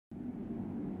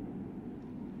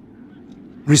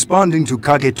Responding to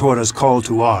Kagetora's call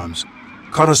to arms,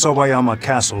 Karasawayama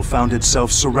Castle found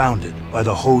itself surrounded by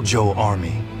the Hojo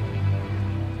army.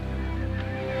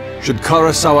 Should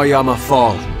Karasawayama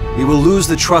fall, we will lose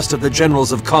the trust of the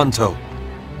generals of Kanto.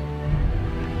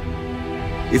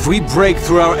 If we break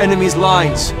through our enemy's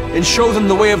lines and show them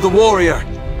the way of the warrior,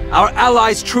 our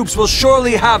allies' troops will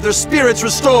surely have their spirits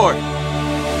restored.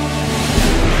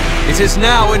 It is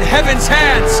now in heaven's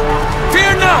hands!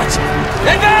 Fear not!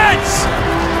 Advance!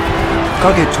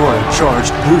 Kagetora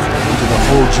charged brutally into the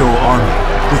Hojo army,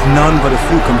 with none but a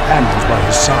few companions by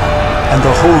his side, and the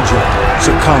Hojo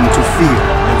succumbed to fear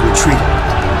and retreated.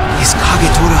 Is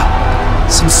Kagetora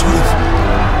some sort of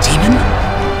demon?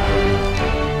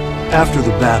 After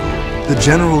the battle, the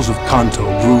generals of Kanto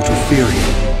grew to fear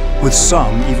him, with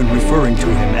some even referring to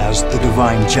him as the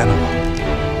Divine General.